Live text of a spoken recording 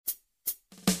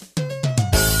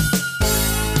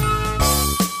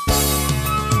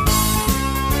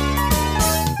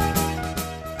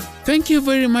Thank you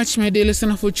very much, my dear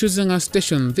listener, for choosing our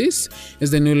station. This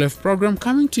is the New Life program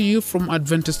coming to you from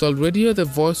Adventist World Radio, the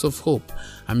voice of hope.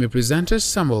 I'm your presenter,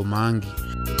 Samuel Mangi.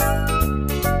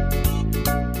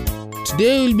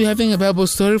 Today we'll be having a Bible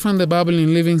story from the Bible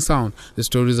in Living Sound. The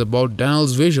story is about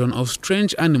Daniel's vision of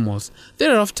strange animals.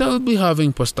 Thereafter, we'll be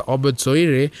having Pastor Obed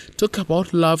Soire talk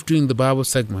about love during the Bible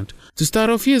segment. To start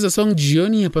off, here's the song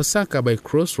Jioni ya Pasaka by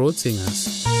Crossroads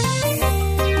Singers.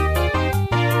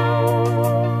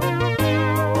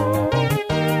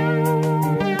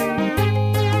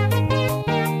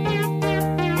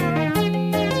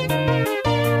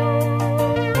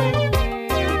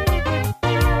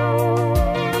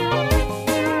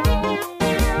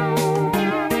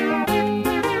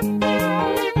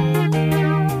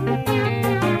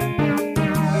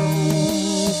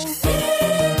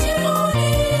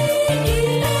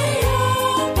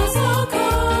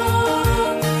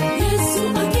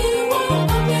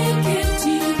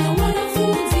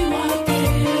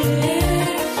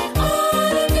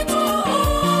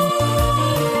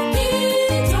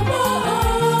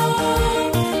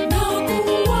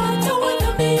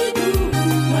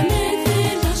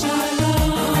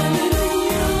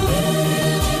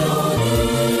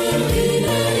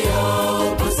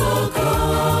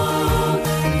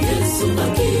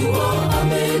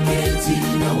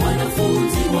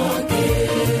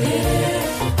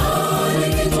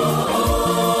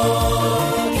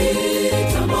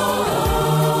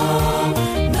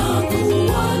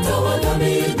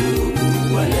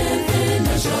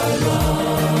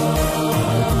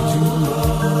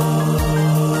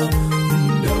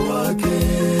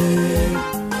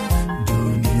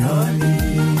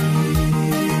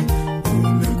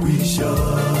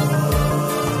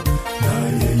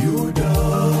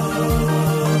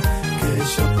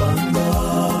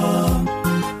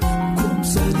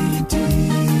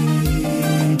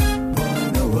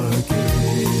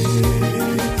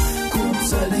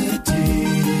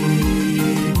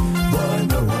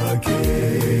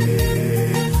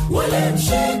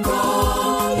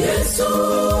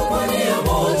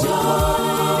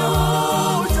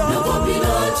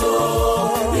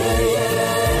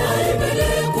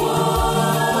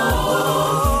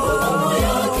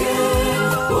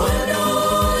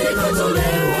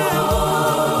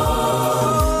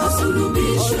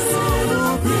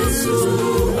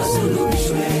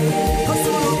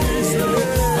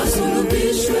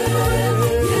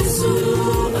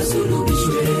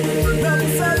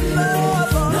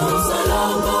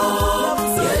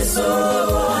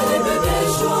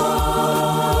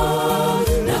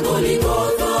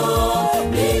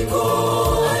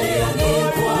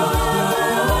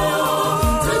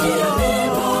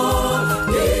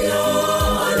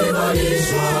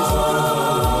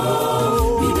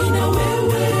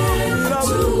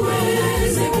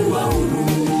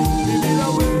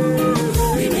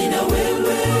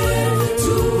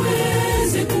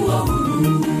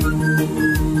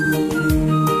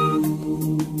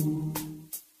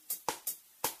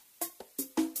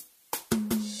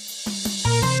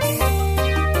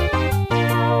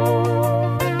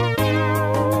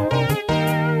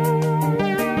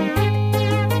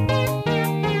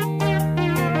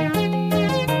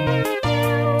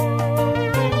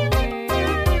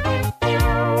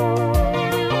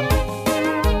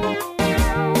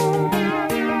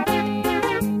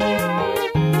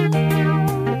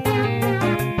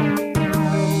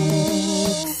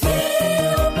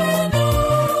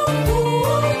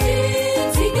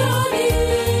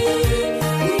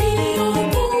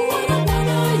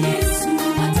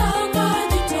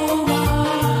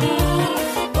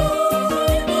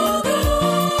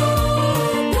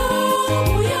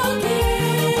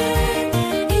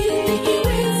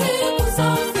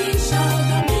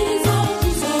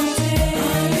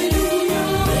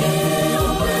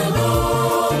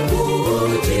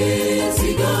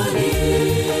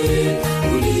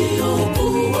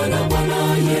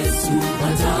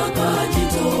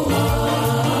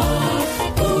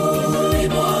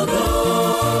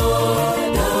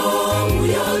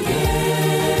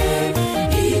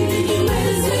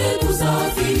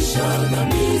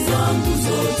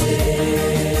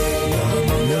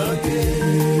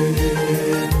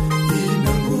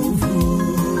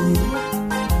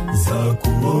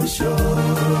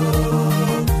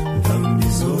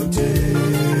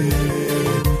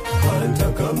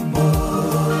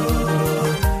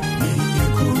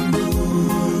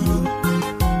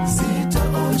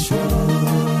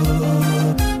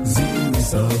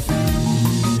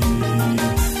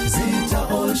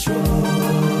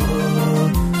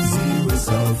 Ziwe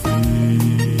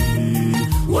safi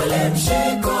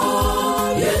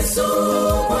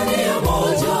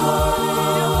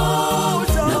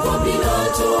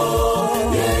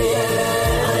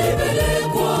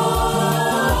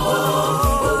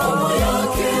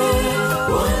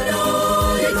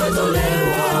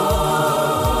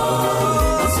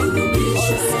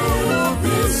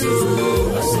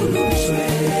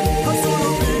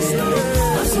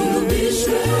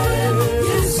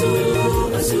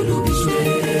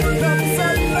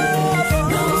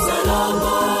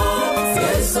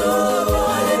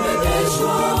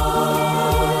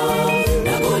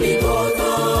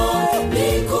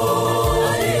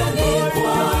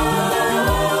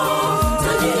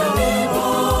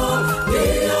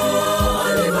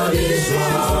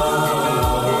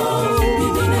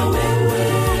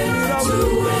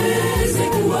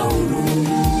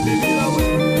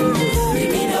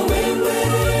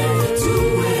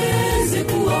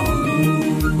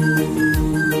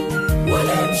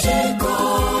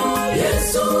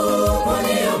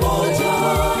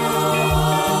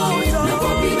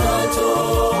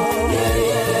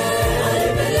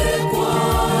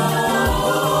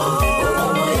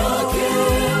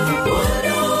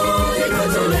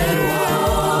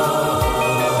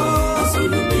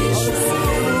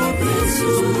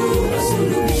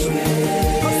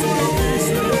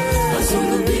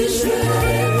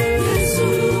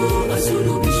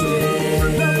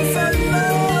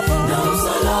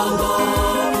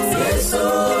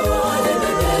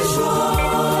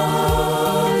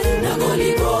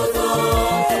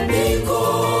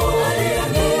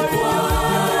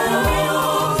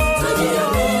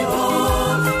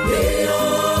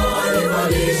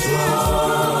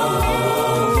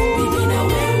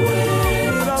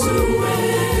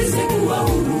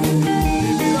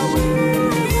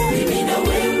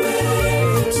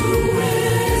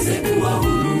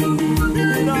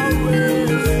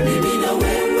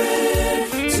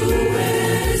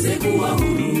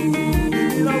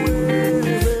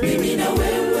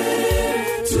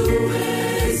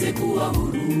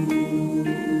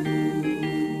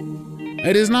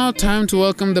It is now time to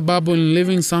welcome the Bible in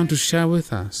Living Sound to share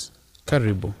with us.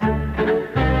 Karibu.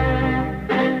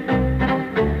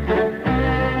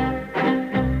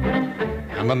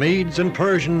 And the Medes and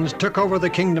Persians took over the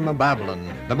kingdom of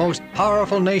Babylon, the most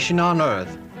powerful nation on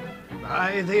earth.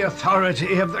 By the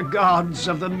authority of the gods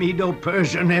of the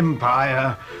Medo-Persian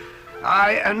Empire,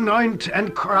 I anoint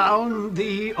and crown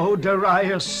thee, O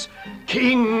Darius,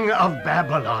 King of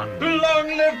Babylon. Long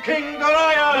live King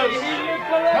Darius!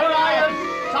 Darius,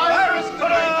 Cyrus,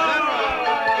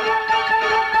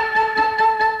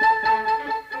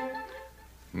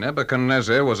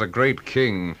 Nebuchadnezzar was a great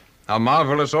king, a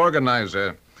marvelous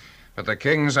organizer. But the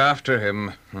kings after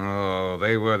him,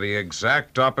 they were the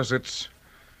exact opposites.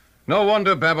 No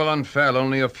wonder Babylon fell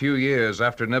only a few years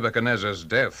after Nebuchadnezzar's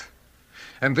death.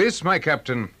 And this, my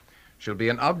captain, shall be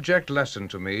an object lesson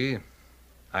to me.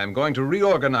 I am going to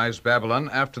reorganize Babylon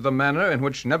after the manner in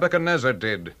which Nebuchadnezzar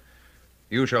did.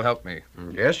 You shall help me.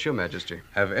 Yes, Your Majesty.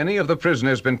 Have any of the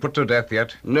prisoners been put to death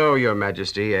yet? No, Your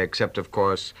Majesty, except, of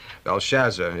course,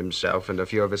 Belshazzar himself and a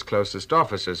few of his closest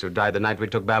officers who died the night we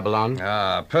took Babylon.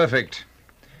 Ah, perfect.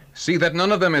 See that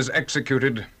none of them is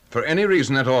executed for any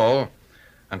reason at all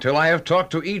until I have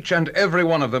talked to each and every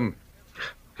one of them.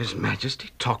 His Majesty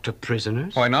talk to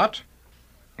prisoners? Why not?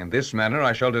 In this manner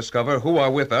I shall discover who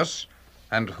are with us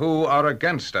and who are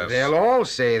against us. They'll all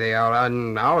say they are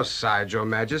on our side, Your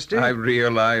Majesty. I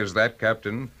realize that,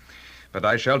 Captain. But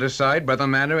I shall decide by the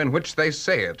manner in which they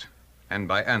say it, and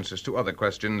by answers to other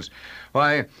questions.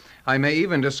 Why, I may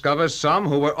even discover some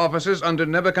who were officers under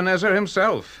Nebuchadnezzar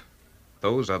himself.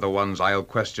 Those are the ones I'll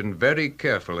question very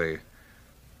carefully.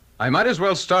 I might as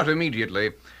well start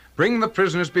immediately. Bring the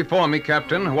prisoners before me,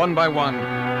 Captain, one by one.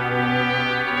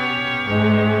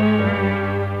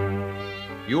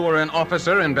 You were an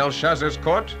officer in Belshazzar's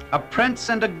court? A prince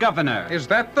and a governor. Is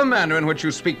that the manner in which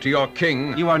you speak to your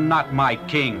king? You are not my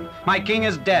king. My king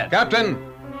is dead. Captain,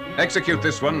 execute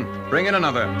this one. Bring in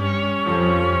another.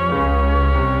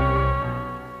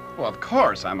 Well, of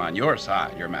course I'm on your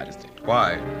side, Your Majesty.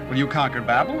 Why? Well, you conquered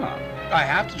Babylon. I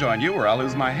have to join you or I'll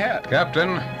lose my head.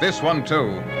 Captain, this one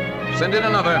too. Send in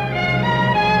another.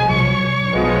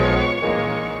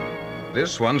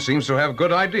 This one seems to have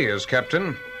good ideas,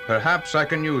 Captain. Perhaps I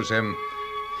can use him.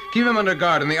 Keep him under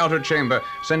guard in the outer chamber.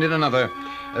 Send in another.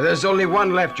 There's only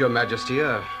one left, Your Majesty,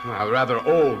 a rather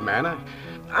old man.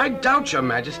 I doubt, Your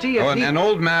Majesty, if an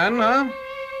old man, huh?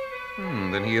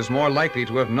 Then he is more likely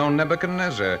to have known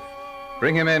Nebuchadnezzar.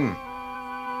 Bring him in.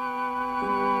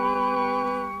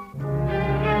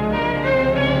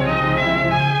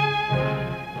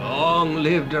 Long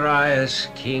live Darius,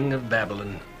 King of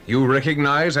Babylon. You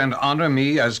recognize and honor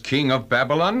me as King of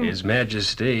Babylon? His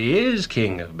Majesty is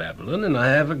King of Babylon, and I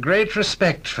have a great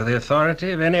respect for the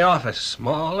authority of any office,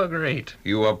 small or great.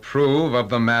 You approve of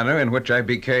the manner in which I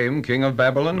became King of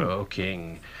Babylon? O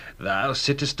King, thou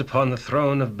sittest upon the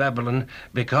throne of Babylon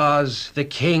because the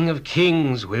King of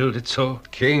Kings willed it so.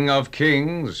 King of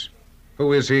Kings?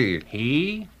 Who is he?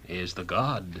 He is the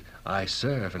God I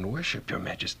serve and worship, Your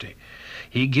Majesty.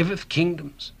 He giveth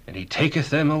kingdoms, and he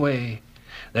taketh them away.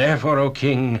 Therefore, O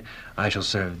King, I shall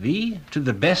serve thee to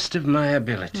the best of my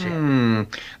ability.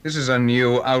 This is a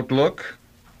new outlook.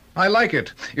 I like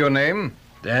it. Your name?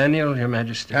 Daniel, Your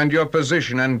Majesty. And your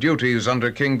position and duties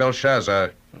under King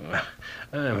Belshazzar?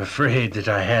 I'm afraid that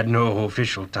I had no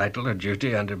official title or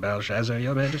duty under Belshazzar,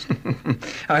 Your Majesty.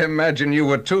 I imagine you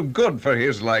were too good for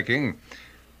his liking.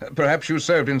 Perhaps you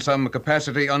served in some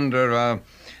capacity under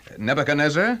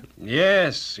Nebuchadnezzar?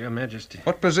 Yes, Your Majesty.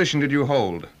 What position did you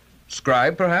hold?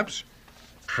 Scribe, perhaps?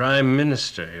 Prime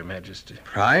Minister, Your Majesty.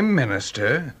 Prime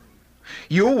Minister?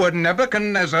 You were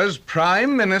Nebuchadnezzar's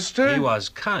Prime Minister? He was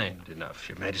kind enough,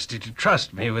 Your Majesty, to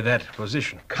trust me with that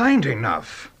position. Kind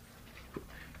enough?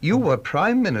 You were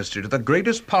Prime Minister to the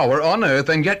greatest power on earth,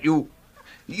 and yet you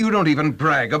don't even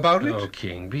brag about it? O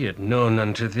King, be it known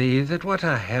unto thee that what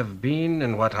I have been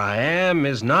and what I am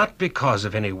is not because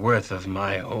of any worth of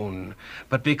my own,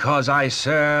 but because I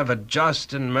serve a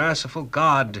just and merciful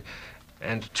God.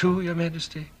 And too, Your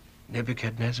Majesty,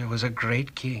 Nebuchadnezzar was a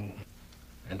great king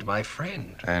and my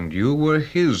friend. And you were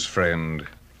his friend.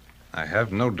 I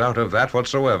have no doubt of that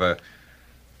whatsoever.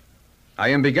 I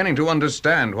am beginning to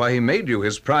understand why he made you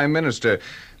his Prime Minister.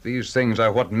 These things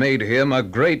are what made him a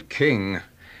great king.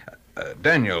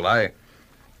 Daniel, I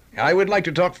would like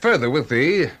to talk further with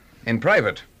thee in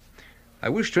private. I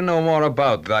wish to know more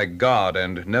about thy God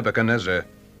and Nebuchadnezzar.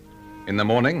 In the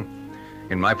morning,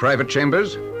 in my private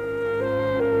chambers.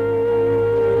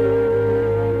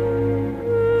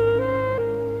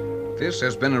 This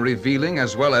has been a revealing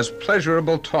as well as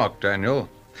pleasurable talk, Daniel.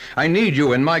 I need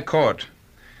you in my court.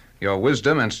 Your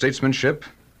wisdom and statesmanship,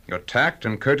 your tact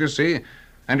and courtesy,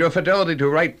 and your fidelity to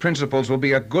right principles will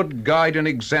be a good guide and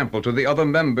example to the other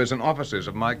members and officers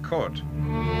of my court.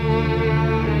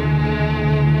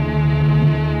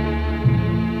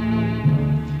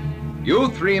 You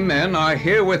 3 men are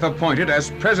herewith appointed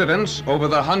as presidents over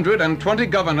the 120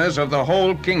 governors of the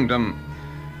whole kingdom.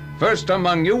 First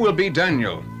among you will be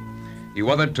Daniel. You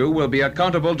other 2 will be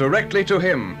accountable directly to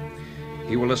him.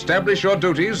 He will establish your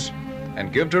duties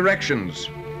and give directions.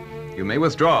 You may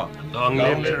withdraw. Long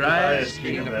live Darius,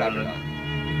 King of Babylon.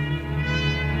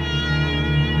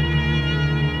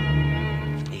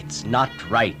 It's not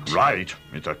right. Right?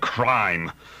 It's a crime.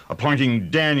 Appointing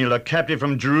Daniel a captive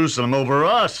from Jerusalem over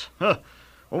us. Huh.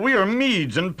 Well, we are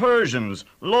Medes and Persians,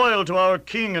 loyal to our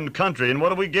king and country, and what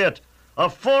do we get? A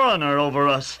foreigner over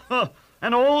us. Huh.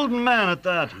 An old man at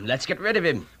that. Let's get rid of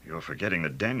him. You're forgetting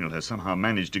that Daniel has somehow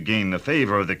managed to gain the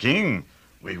favor of the king.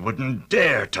 We wouldn't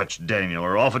dare touch Daniel,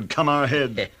 or off would come our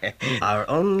head. Our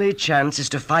only chance is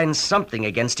to find something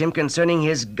against him concerning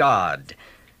his God.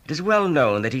 It is well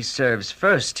known that he serves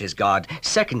first his God,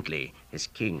 secondly his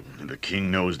king. And the king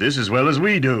knows this as well as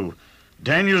we do.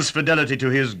 Daniel's fidelity to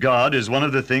his God is one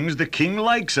of the things the king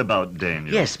likes about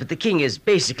Daniel. Yes, but the king is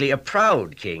basically a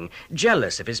proud king,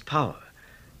 jealous of his power.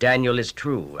 Daniel is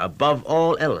true, above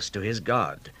all else, to his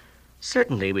God.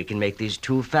 Certainly we can make these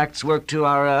 2 facts work to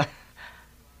our,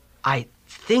 I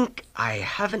think I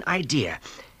have an idea.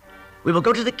 We will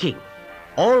go to the king,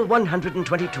 all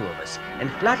 122 of us, and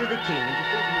flatter the king into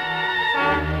thinking.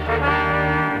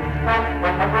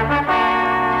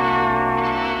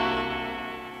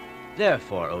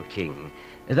 Therefore, O king,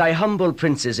 thy humble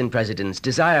princes and presidents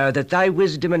desire that thy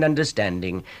wisdom and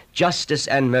understanding, justice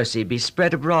and mercy be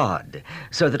spread abroad,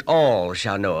 so that all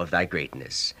shall know of thy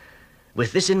greatness.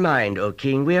 With this in mind, O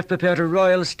king, we have prepared a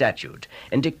royal statute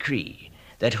and decree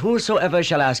that whosoever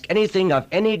shall ask anything of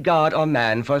any god or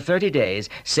man for 30 days,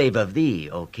 save of thee,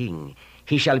 O king,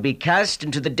 he shall be cast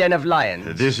into the den of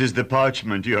lions. This is the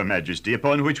parchment, your majesty,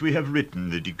 upon which we have written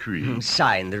the decree.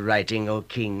 Sign the writing, O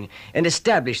king, and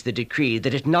establish the decree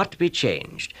that it not be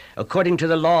changed, according to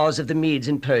the laws of the Medes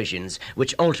and Persians,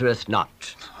 which altereth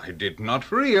not. I did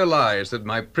not realize that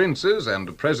my princes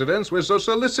and presidents were so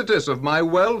solicitous of my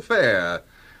welfare.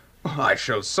 I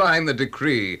shall sign the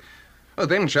decree.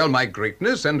 Then shall my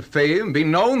greatness and fame be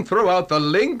known throughout the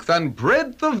length and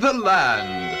breadth of the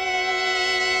land.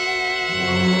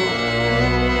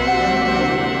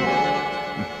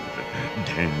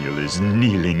 Daniel is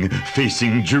kneeling,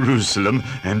 facing Jerusalem,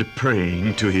 and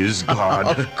praying to his God.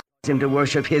 Of course, him to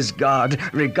worship his God,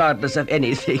 regardless of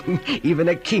anything, even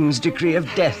a king's decree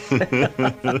of death.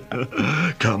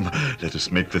 Come, let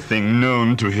us make the thing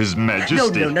known to his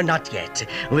majesty. No, not yet.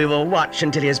 We will watch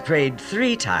until he has prayed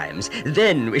 3 times.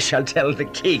 Then we shall tell the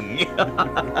king.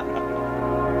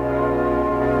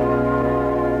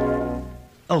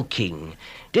 O king,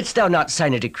 didst thou not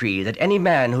sign a decree that any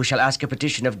man who shall ask a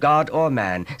petition of God or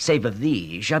man, save of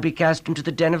thee, shall be cast into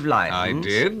the den of lions? I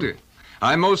did.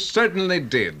 I most certainly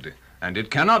did. And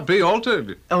it cannot be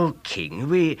altered. O king,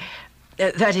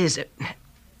 that is,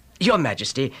 your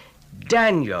majesty,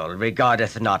 Daniel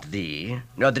regardeth not thee,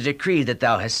 nor the decree that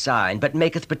thou hast signed, but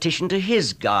maketh petition to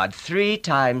his God 3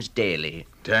 times daily.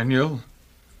 Daniel?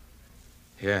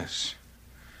 Yes.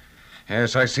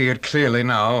 Yes, I see it clearly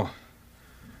now.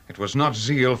 It was not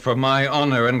zeal for my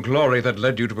honor and glory that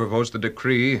led you to propose the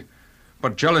decree,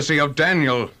 but jealousy of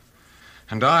Daniel.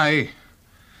 And I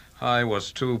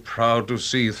was too proud to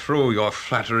see through your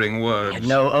flattering words.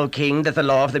 Know, O king, that the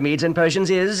law of the Medes and Persians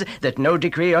is that no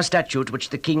decree or statute which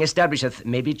the king establisheth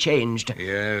may be changed.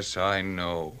 Yes, I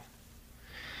know.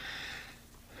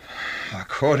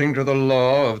 According to the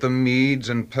law of the Medes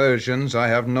and Persians, I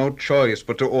have no choice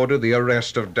but to order the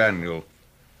arrest of Daniel.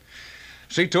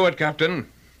 See to it, Captain.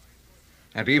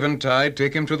 At eventide,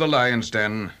 take him to the lion's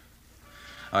den.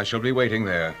 I shall be waiting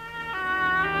there.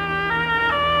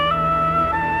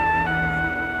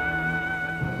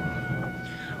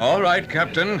 All right,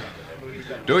 Captain.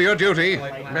 Do your duty.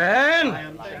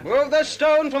 Men, move the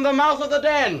stone from the mouth of the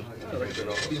den.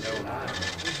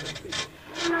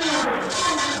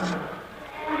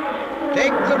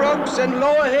 Take the ropes and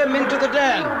lower him into the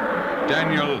den.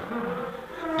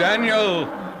 Daniel,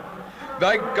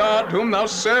 thy God whom thou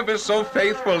servest so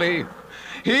faithfully,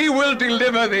 he will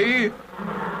deliver thee.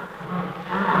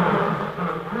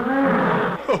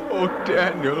 Oh,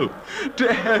 Daniel.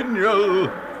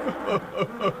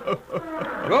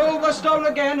 Roll the stone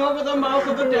again over the mouth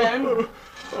of the den.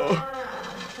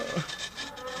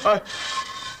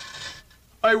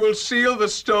 I will seal the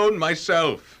stone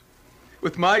myself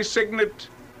with my signet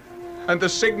and the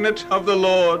signet of the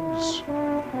Lord's.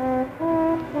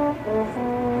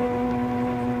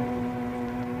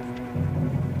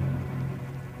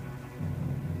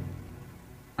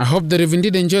 I hope that you've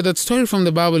indeed enjoyed that story from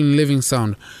the Bible in Living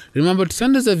Sound. Remember to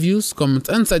send us your views, comments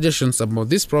and suggestions about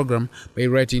this program by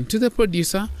writing to the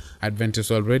producer,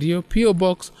 Adventist World Radio, P.O.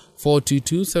 Box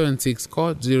 42276,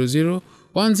 code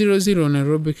 00100,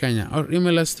 Nairobi, Kenya, or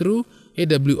email us through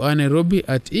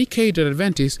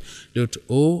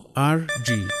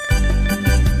awrnairobi@ek.adventist.org.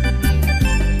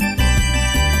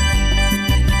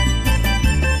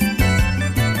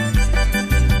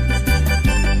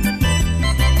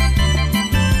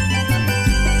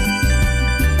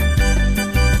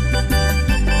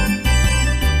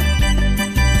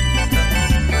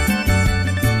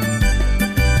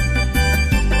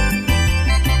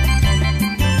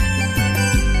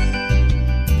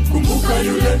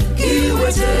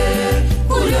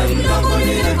 Kule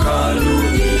mlangoni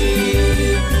hekaluni,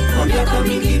 kwa miaka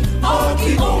mingi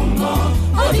akiomba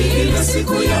hadi ile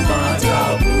siku ya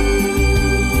maajabu.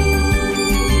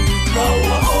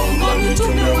 Hawaomba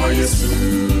mitume wa Yesu,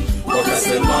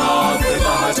 wakasema fedha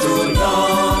hatuna,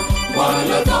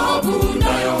 wala dhahabu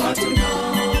nayo hatuna,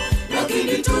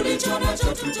 lakini tulicho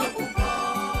nacho tutakupa.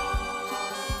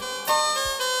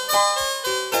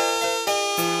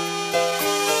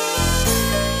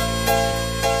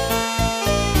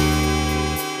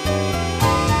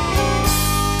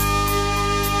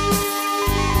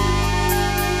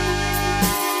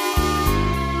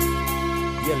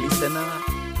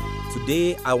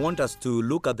 Today, I want us to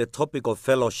look at the topic of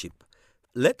fellowship.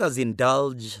 Let us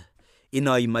indulge in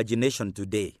our imagination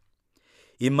today.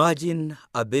 Imagine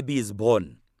a baby is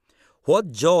born.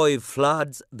 What joy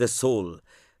floods the soul.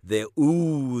 The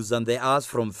oohs and the ahs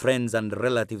from friends and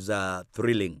relatives are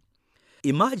thrilling.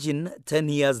 Imagine 10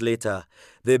 years later,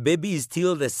 the baby is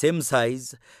still the same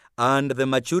size and the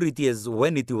maturity as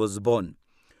when it was born.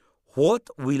 What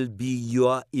will be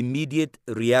your immediate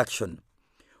reaction?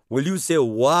 Will you say,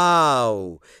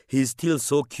 wow, he's still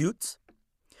so cute?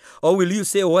 Or will you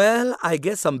say, well, I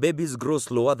guess some babies grow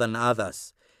slower than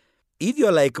others? If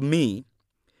you're like me,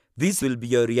 this will be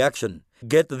your reaction.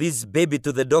 Get this baby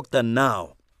to the doctor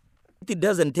now. It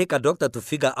doesn't take a doctor to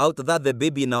figure out that the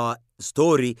baby in our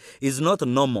story is not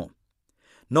normal.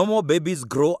 Normal babies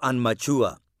grow and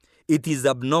mature. It is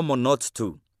abnormal not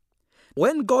to.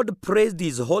 When God placed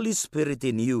His Holy Spirit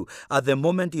in you at the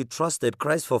moment you trusted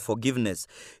Christ for forgiveness,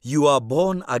 you are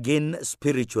born again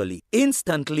spiritually.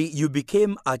 Instantly, you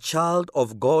became a child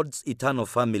of God's eternal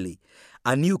family,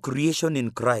 a new creation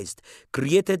in Christ,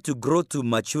 created to grow to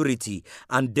maturity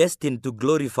and destined to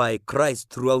glorify Christ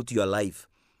throughout your life.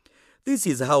 This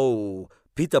is how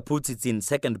Peter puts it in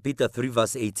 2 Peter 3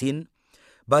 verse 18.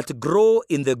 But grow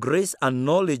in the grace and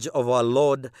knowledge of our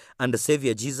Lord and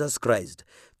Savior Jesus Christ.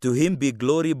 To Him be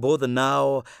glory both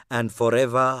now and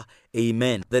forever.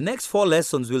 Amen. The next 4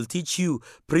 lessons will teach you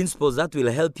principles that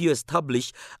will help you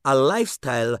establish a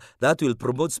lifestyle that will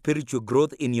promote spiritual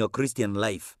growth in your Christian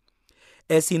life.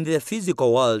 As in the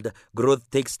physical world, growth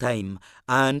takes time,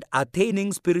 and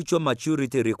attaining spiritual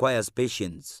maturity requires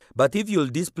patience. But if you'll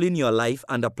discipline your life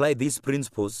and apply these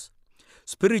principles,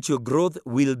 spiritual growth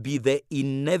will be the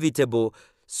inevitable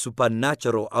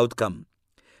supernatural outcome.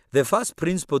 The first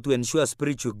principle to ensure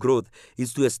spiritual growth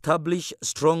is to establish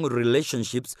strong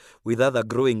relationships with other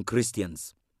growing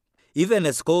Christians. Even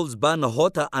as coals burn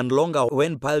hotter and longer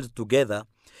when piled together,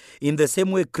 in the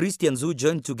same way Christians who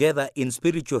join together in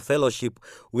spiritual fellowship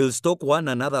will stoke one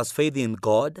another's faith in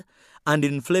God and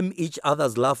inflame each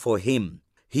other's love for Him.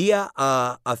 Here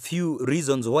are a few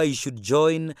reasons why you should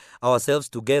join ourselves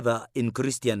together in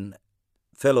Christian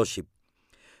fellowship.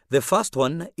 The first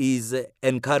one is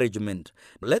encouragement.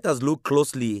 Let us look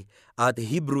closely at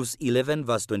Hebrews 11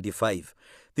 verse 25.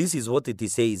 This is what it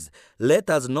says. Let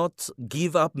us not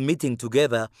give up meeting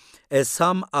together as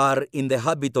some are in the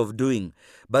habit of doing,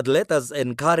 but let us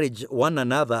encourage one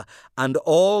another, and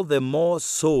all the more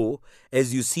so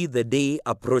as you see the day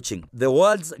approaching. The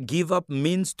words give up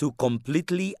means to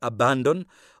completely abandon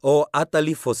or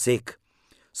utterly forsake.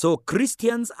 So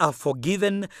Christians are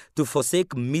forgiven to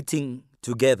forsake meeting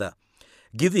together.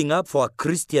 Giving up for a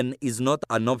Christian is not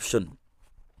an option.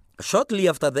 Shortly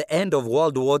after the end of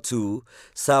World War II,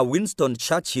 Sir Winston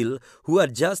Churchill, who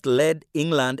had just led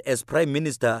England as Prime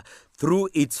Minister through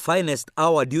its finest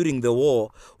hour during the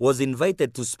war, was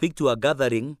invited to speak to a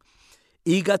gathering,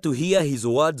 eager to hear his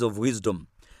words of wisdom.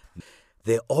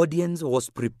 The audience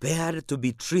was prepared to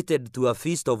be treated to a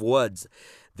feast of words.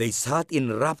 They sat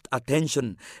in rapt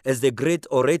attention as the great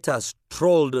orator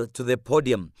strolled to the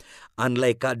podium and,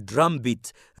 like a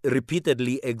drumbeat,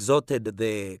 repeatedly exhorted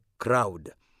the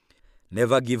crowd.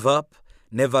 Never give up,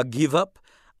 never give up.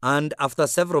 And after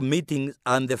several meetings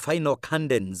and the final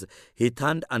cadence, he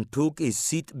turned and took his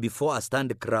seat before a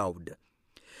stunned crowd.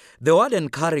 The word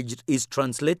encouraged is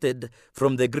translated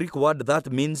from the Greek word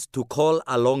that means to call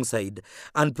alongside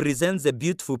and presents a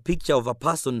beautiful picture of a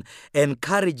person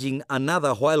encouraging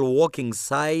another while walking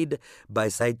side by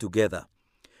side together.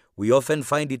 We often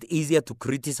find it easier to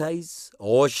criticize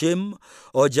or shame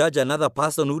or judge another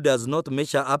person who does not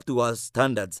measure up to our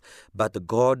standards. But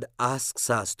God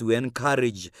asks us to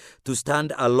encourage, to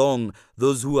stand along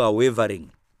those who are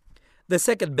wavering. The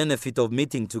second benefit of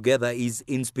meeting together is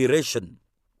inspiration.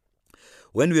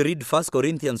 When we read 1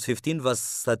 Corinthians 15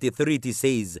 verse 33, it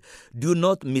says, "Do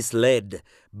not mislead.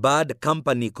 Bad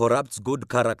company corrupts good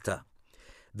character."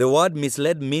 The word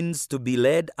misled means to be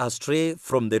led astray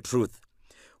from the truth.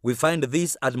 We find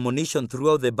this admonition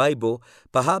throughout the Bible,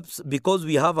 perhaps because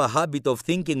we have a habit of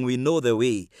thinking we know the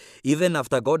way, even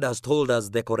after God has told us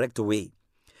the correct way.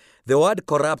 The word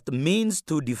corrupt means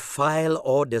to defile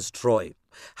or destroy.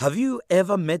 Have you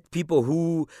ever met people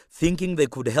who, thinking they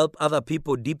could help other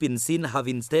people deep in sin, have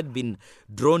instead been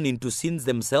drawn into sins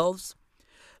themselves?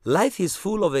 Life is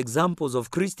full of examples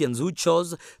of Christians who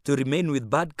chose to remain with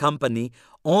bad company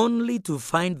only to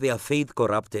find their faith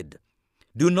corrupted.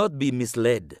 Do not be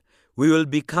misled. We will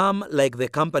become like the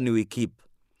company we keep.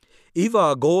 If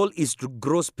our goal is to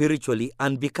grow spiritually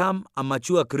and become a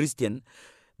mature Christian,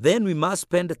 then we must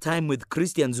spend time with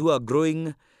Christians who are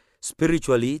growing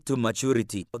spiritually to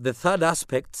maturity. The third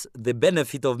aspect, the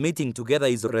benefit of meeting together,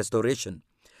 is restoration.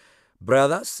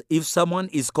 Brothers, if someone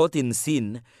is caught in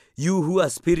sin, you who are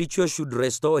spiritual should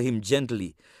restore him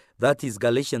gently. That is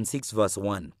Galatians 6 verse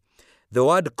 1. The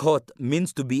word caught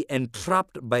means to be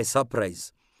entrapped by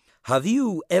surprise. Have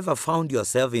you ever found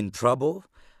yourself in trouble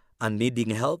and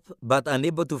needing help, but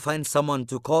unable to find someone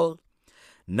to call?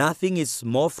 Nothing is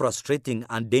more frustrating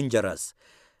and dangerous.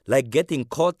 Like getting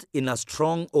caught in a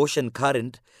strong ocean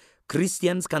current,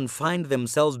 Christians can find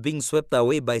themselves being swept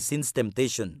away by sin's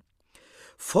temptation.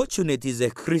 Fortunate is a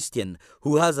Christian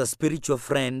who has a spiritual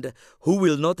friend who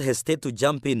will not hesitate to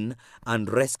jump in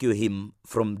and rescue him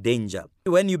from danger.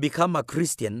 When you become a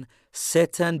Christian,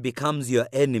 Satan becomes your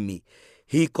enemy.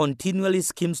 He continually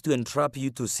schemes to entrap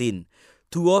you to sin.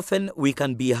 Too often we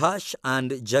can be harsh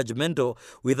and judgmental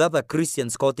with other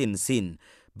Christians caught in sin,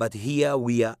 but here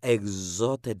we are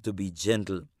exhorted to be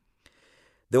gentle.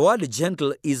 The word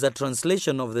gentle is a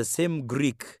translation of the same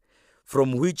Greek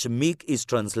from which meek is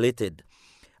translated.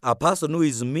 A person who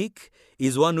is meek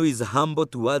is one who is humble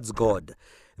towards God.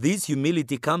 This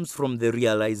humility comes from the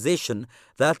realization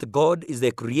that God is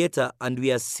the creator and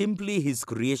we are simply his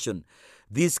creation.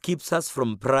 This keeps us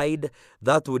from pride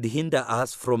that would hinder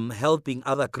us from helping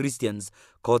other Christians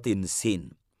caught in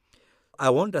sin. I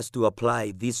want us to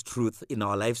apply this truth in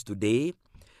our lives today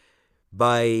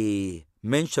by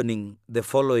mentioning the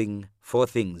following 4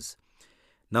 things.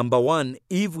 Number 1,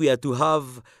 if we are to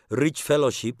have rich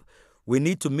fellowship, we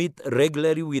need to meet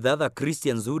regularly with other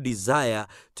Christians who desire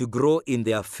to grow in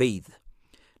their faith.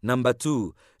 Number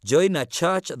 2, join a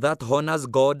church that honors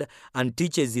God and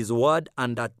teaches his word,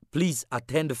 and please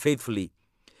attend faithfully.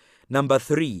 Number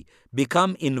 3,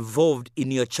 become involved in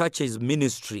your church's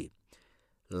ministry.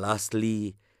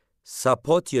 Lastly,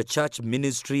 support your church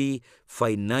ministry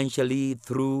financially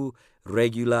through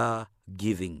regular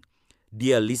giving.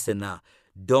 Dear listener,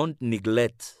 don't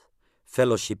neglect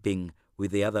fellowshipping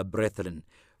with the other brethren.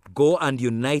 Go and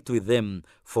unite with them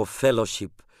for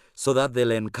fellowship so that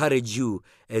they'll encourage you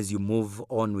as you move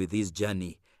on with this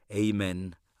journey.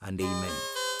 Amen and amen.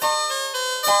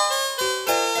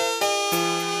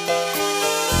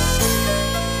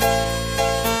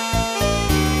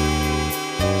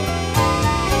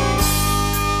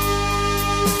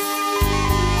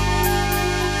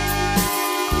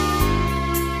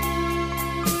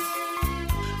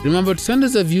 Remember to send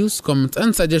us your views, comments,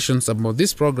 and suggestions about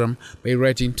this program by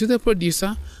writing to the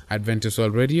producer, Adventist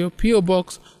World Radio, P.O.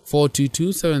 Box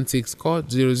 42276,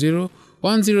 code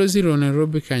 00100,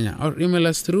 Nairobi, Kenya, or email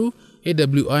us through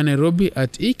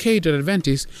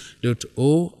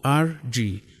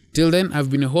awrnairobi@ek.adventist.org. Till then, I've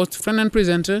been a host, friend, and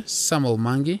presenter, Samuel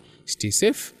Mangi. Stay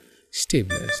safe, stay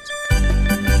blessed.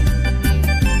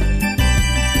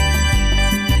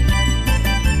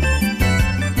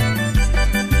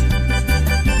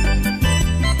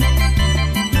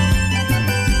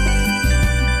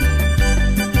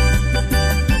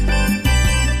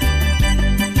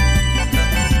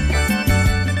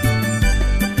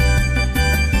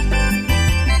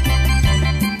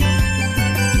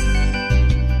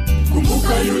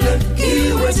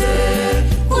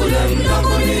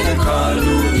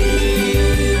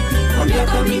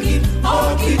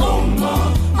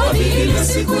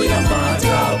 Siku ya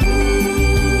maajabu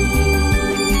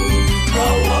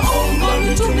hawaomba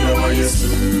mitume wa Yesu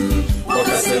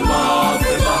wakasema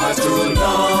fedha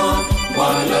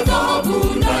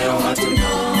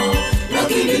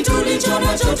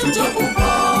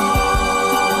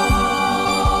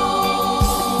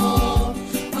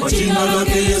Kwa jina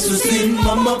lake Yesu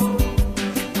simama,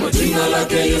 kwa jina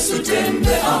lake Yesu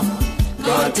tembea.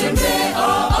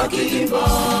 Katembea akiimba,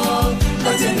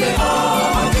 katembea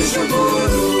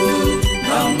akishukuru,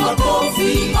 na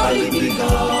makofi alipiga,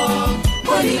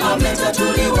 kwani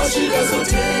ametatuliwa shida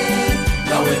zote.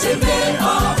 Nawe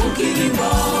tembea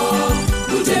ukiimba,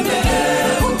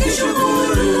 utembee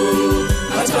ukishukuru,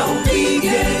 hata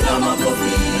upige na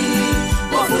makofi,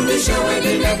 wafundishe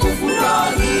wengine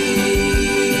kufurahi.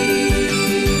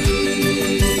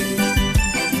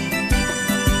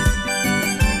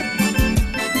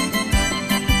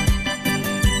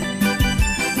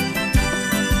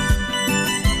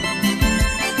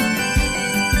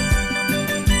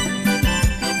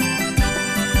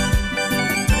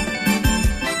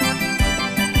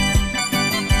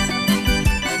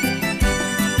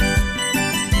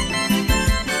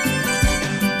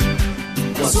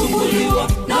 Wasumbuliwa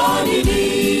na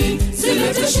nini?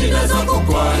 Zilete shida zako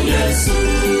kwa Yesu.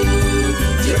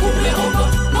 Je,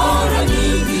 umeomba mara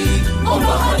nyingi?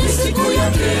 Omba hadi siku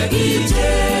yake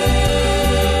ije.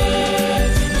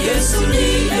 Yesu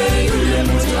ndiye yule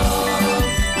mmoja,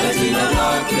 na jina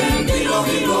lake ndilo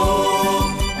hilo.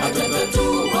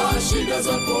 Atatatua shida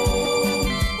zako,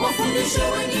 wafundishe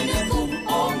wengine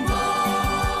kumomba.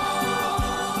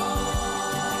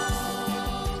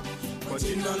 Kwa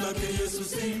jina lake Yesu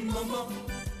simama,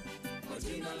 kwa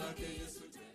jina lake Yesu